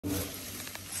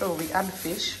So we add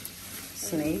fish,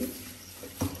 snail.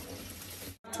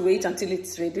 To wait until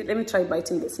it's ready. Let me try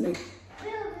biting the snail.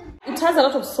 It has a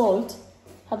lot of salt.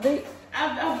 Have they?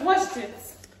 I've washed it.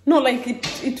 No, like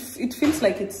it feels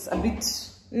like it's a bit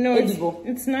edible.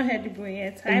 It's not edible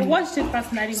yet. I washed it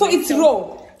personally. So it's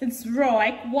raw. It's raw.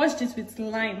 I washed it with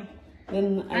lime.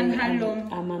 Then and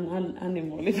halloum. I'm an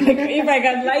animal. If I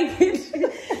can like it.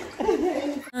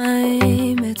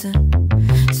 It's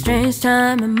a strange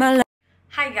time in my life.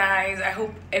 Hi guys, I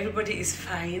hope everybody is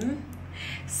fine.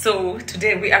 So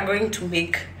today we are going to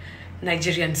make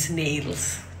Nigerian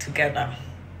snails together,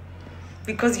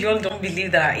 because you all don't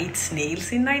believe that I eat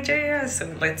snails in Nigeria.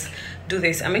 So let's do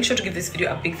this, and make sure to give this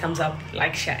video a big thumbs up,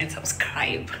 like, share and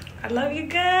subscribe. I love you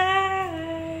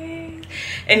guys.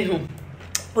 Anywho,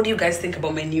 what do you guys think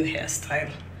about my new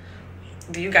hairstyle?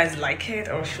 Do you guys like it,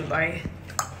 or should I?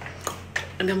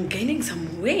 And I'm gaining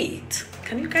some weight.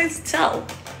 Can you guys tell?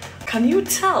 Can you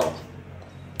tell?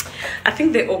 I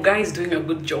think the Oga is doing a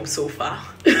good job so far.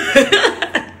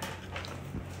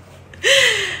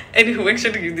 Anyway, make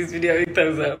sure to give this video a big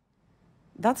thumbs up.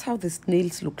 That's how the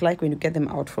snails look like when you get them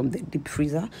out from the deep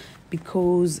freezer,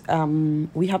 because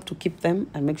we have to keep them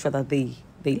and make sure that they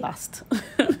last.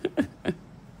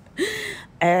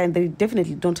 And they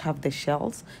definitely don't have the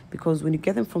shells, because when you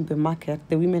get them from the market,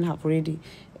 the women have already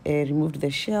removed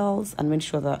the shells and made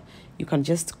sure that you can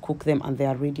just cook them and they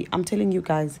are ready. I'm telling you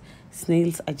guys,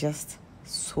 snails are just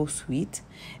so sweet,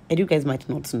 and you guys might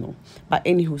not know, but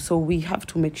anywho, so we have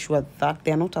to make sure that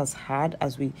they're not as hard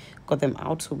as we got them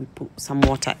out, so we put some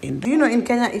water in. Do you know in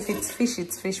Kenya, if it's fish,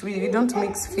 it's fish. We don't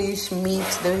mix fish, meat,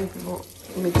 the way people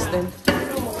mix them.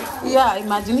 Yeah,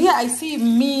 imagine here I see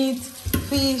meat,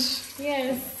 fish.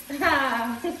 Yes.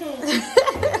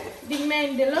 The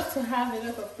men, they love to have a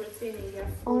lot of protein in their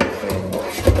food.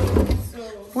 Okay. So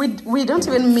we don't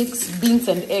even mix beans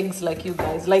and eggs like you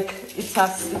guys. Like it's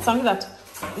something that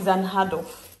is unheard of.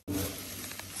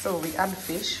 So we add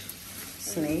fish,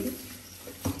 snail.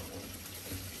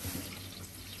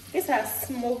 These are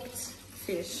smoked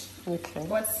fish. Okay.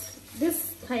 But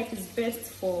this type is best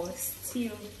for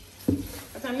stew.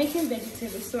 But I'm making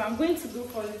vegetables, so I'm going to go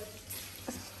for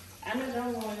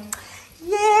another one.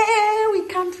 Yeah, we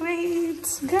can't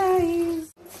wait,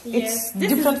 guys. Yes,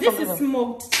 this is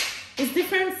smoked. It's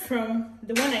different from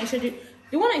the one I showed you.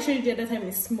 The one I showed you the other time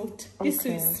is smoked. This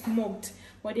is smoked,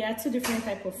 but there are two different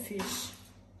types of fish.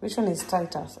 Which one is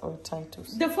Titus or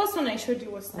Titus? The first one I showed you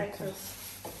was Titus.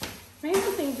 I even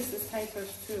think this is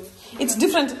Titus too. It's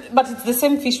different, but it's the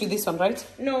same fish with this one, right?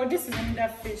 No, this is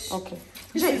another fish. Okay.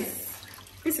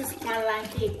 This is mala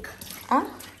cake. Huh?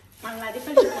 Mala,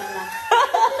 different mala.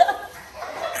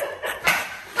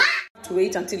 To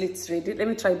wait until it's ready. Let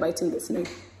me try biting the snail.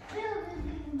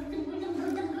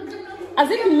 Has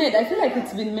it been made? I feel like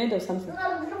it's been made or something.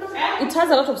 It has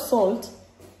a lot of salt.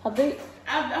 Have they?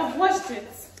 I've washed it.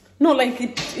 No, like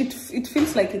it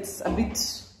feels like it's a bit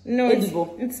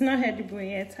edible. It's not edible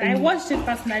yet. I washed it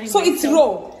personally. So it's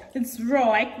raw. It's raw.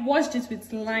 I washed it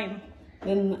with lime.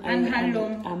 Then and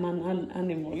halloum. I'm an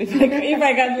animal. If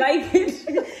I can like it.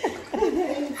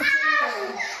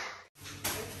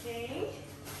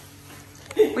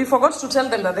 Okay. We forgot to tell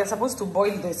them that they're supposed to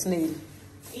boil the snail.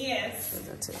 Yes. So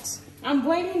that's it. I'm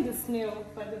boiling the snail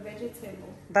for the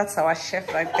vegetable. That's our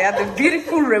chef right there, the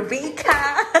beautiful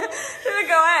Rebecca.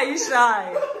 Rebecca, why are you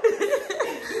shy?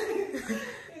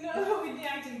 We didn't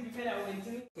actually prepare that we're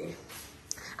doing. Okay.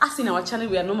 As in our channel,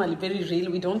 we are normally very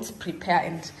real. We don't prepare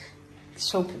and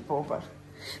show people. But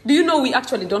do you know we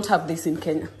actually don't have this in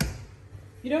Kenya?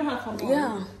 You don't have palm oil?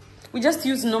 Yeah. We just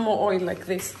use normal oil like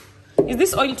this. Is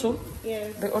this oil too?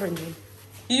 Yes. The orange one.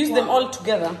 You use them all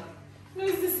together? No,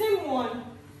 it's the same one.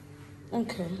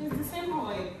 Okay. It's the same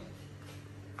oil.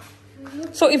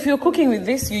 So if you're cooking with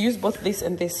this, you use both this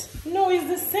and this? No, it's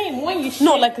the same. When you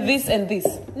No, like this and this?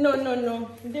 No.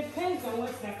 It depends on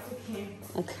what you're cooking.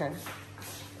 Okay.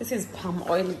 This is palm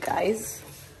oil, guys.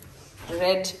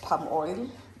 Red palm oil.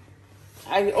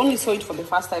 I only saw it for the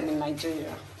first time in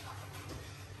Nigeria.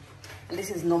 And this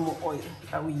is normal oil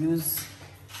that we use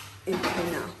in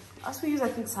Kenya. As we use, I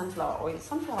think, sunflower oil.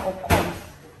 Sunflower or corn.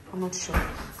 I'm not sure.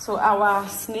 So our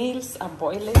snails are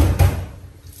boiling,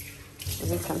 as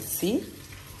you can see.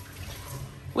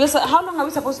 How long are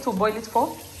we supposed to boil it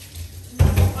for?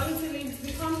 Until it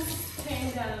becomes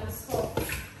tender and soft.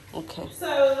 Okay.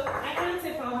 So I can't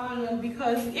say for how long,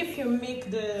 because if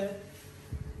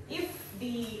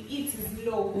the heat is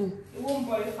low, it won't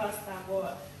boil faster,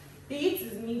 but the heat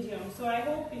is medium. So I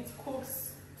hope it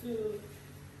cooks to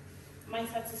my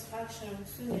satisfaction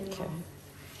soon enough.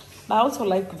 But I also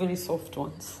like very soft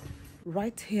ones.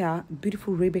 Right here,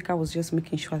 beautiful Rebecca was just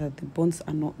making sure that the bones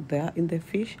are not there in the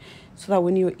fish, so that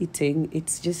when you're eating,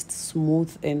 it's just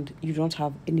smooth and you don't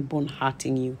have any bone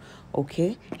hurting you.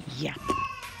 Okay? Yeah.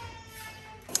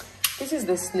 This is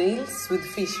the snails with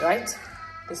fish, right?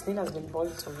 The snail has been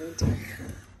boiled already.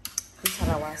 These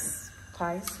are our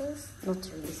spices, not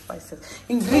really spices,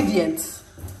 ingredients.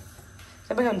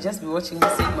 Rebecca will just be watching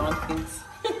the same old things.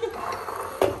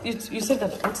 You said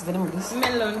that, what's the name of this?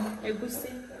 Melon, egusi.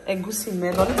 Egusi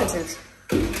melon, isn't it?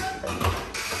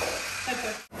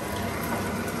 Pepper.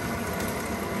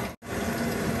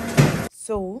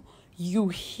 So you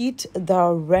heat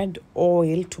the red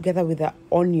oil together with the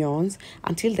onions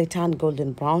until they turn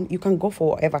golden brown. You can go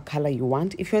for whatever color you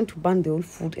want. If you want to burn the whole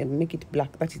food and make it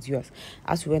black, that is yours.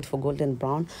 As we went for golden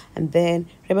brown. And then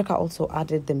Rebecca also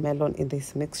added the melon in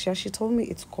this mixture. She told me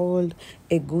it's called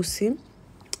egusi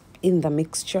in the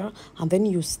mixture, and then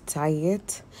you stir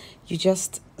it. You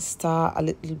just stir a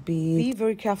little bit. Be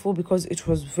very careful because it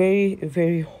was very,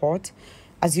 very hot.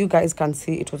 As you guys can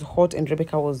see, it was hot and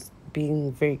Rebecca was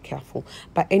being very careful.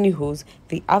 But anywho's,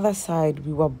 the other side,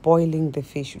 we were boiling the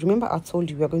fish. Remember I told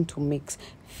you we are going to mix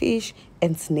fish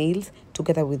and snails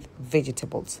together with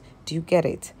vegetables. Do you get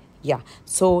it? Yeah.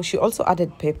 So she also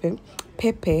added pepper,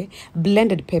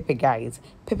 blended pepper, guys.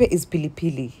 Pepper is pili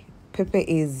pili. Pepper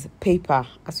is paper,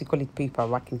 as we call it, paper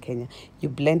back in Kenya. You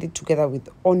blend it together with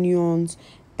onions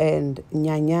and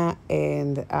nyanya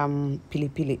and pili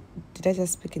pili. Did I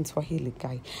just speak in Swahili,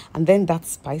 guy? And then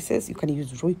that's spices. You can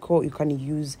use Royco, you can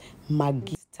use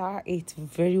Maggi. Stir it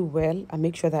very well and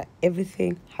make sure that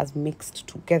everything has mixed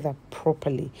together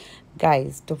properly.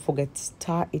 Guys, don't forget,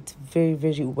 stir it very,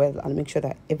 very well and make sure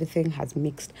that everything has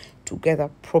mixed together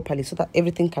properly so that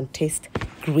everything can taste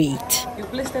great. You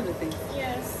placed everything?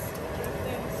 Yes.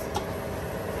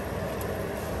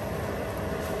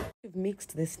 You've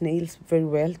mixed the snails very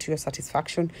well to your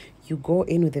satisfaction. You go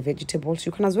in with the vegetables.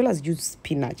 You can as well as use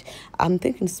spinach. I'm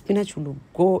thinking spinach will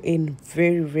go in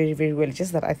very, very, very well.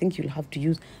 Just that I think you'll have to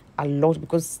use a lot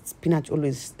because spinach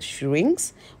always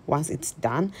shrinks once it's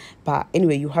done. But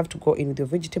anyway, you have to go in with your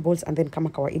vegetables, and then kama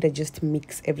kawaida, just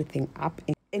mix everything up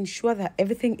and ensure that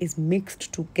everything is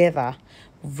mixed together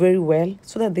very well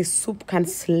so that the soup can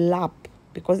slap,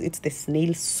 because it's the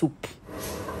snail soup.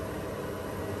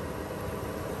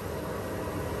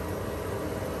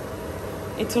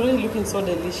 It's already looking so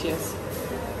delicious.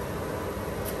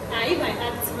 If I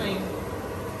add time,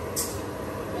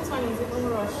 this one is even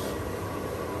rush.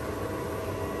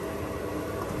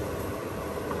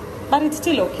 But it's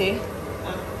still okay.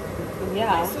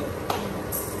 Yeah.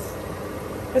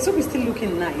 The soup is still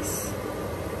looking nice.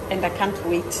 And I can't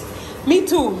wait. Me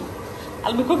too.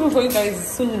 I'll be cooking for you guys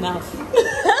soon enough.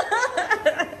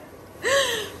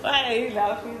 Why are you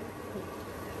laughing?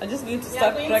 I just need to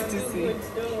start practicing. Good,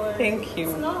 don't worry. Thank you.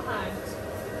 It's not hard.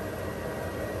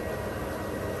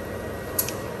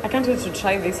 I can't wait to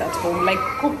try this at home. Like,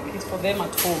 cook it for them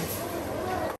at home.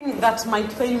 That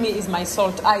might fail me is my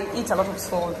salt. I eat a lot of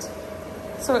salt.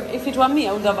 So if it were me,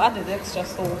 I would have added extra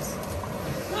salt.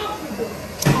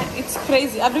 It's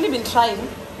crazy. I've really been trying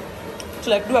to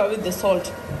like do away with the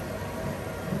salt.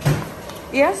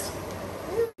 Yes?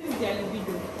 This is their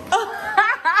libido.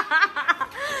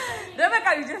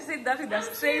 Rebecca, you just said that with a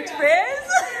straight face.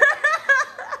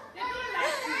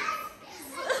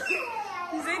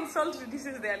 You said salt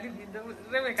reduces their libido.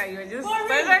 Rebecca, you're just such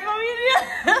a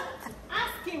comedian.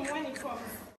 Ask him when he comes.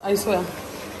 I swear.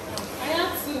 I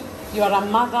have to. You are a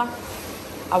mother,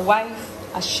 a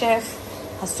wife, a chef,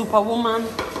 a superwoman.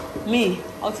 Me,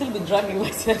 I'll still be dragging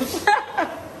myself.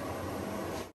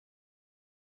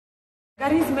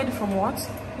 Curry is made from what?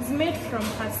 It's made from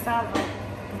cassava.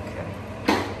 Okay.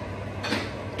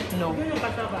 No. You know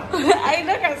cassava? I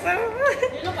know cassava.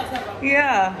 You know cassava?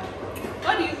 Yeah.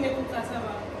 What do you make with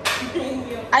cassava?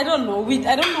 I don't know.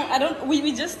 I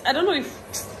don't know if,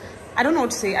 I don't know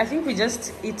what to say. I think we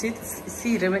just eat it.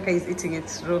 See, Rebecca is eating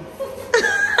it raw.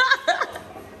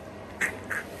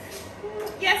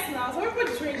 Yes, now. So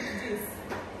people drink this.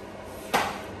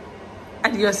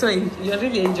 And you're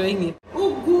really enjoying it.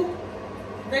 Ugu.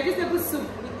 Vegetable soup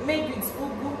made with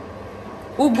ugu.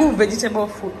 Ugu vegetable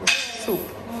soup.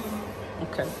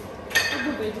 Okay.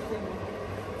 Ugu vegetable.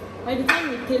 By the time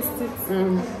we taste it.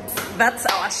 That's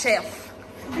our chef.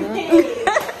 You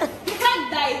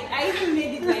can't die. I even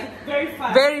made it like very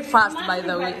fast. Very fast, by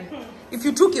the way. If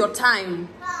you took your time.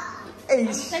 I'm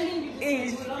telling you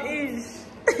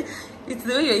It's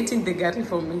the way you're eating the gari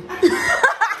for me.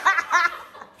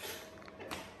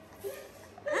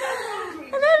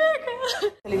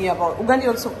 Telling you about ugali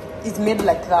also is made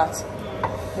like that.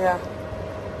 Yeah.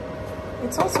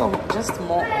 It's also just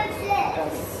more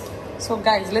ugali. So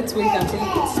guys, let's wait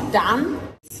until it's done.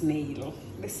 Snail.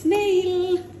 The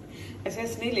snail. I say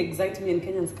snail excites me and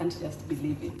Kenyans can't just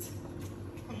believe it.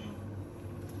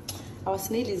 Our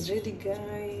snail is ready,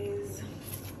 guys.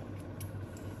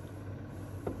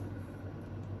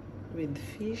 With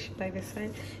fish by the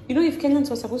side. You know, if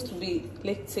Kenyans were supposed to be,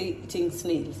 let's say, eating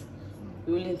snails,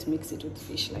 we wouldn't mix it with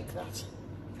fish like that.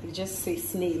 We just say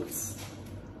snails.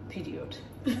 Period.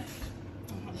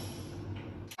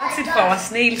 That's it for our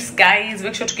snails, guys.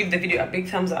 Make sure to give the video a big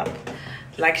thumbs up,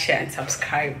 like, share, and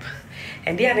subscribe.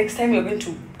 And yeah, next time we're going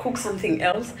to cook something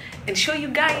else and show you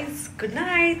guys. Good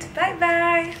night. Bye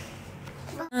bye.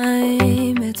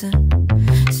 It's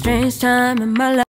a strange time in my life.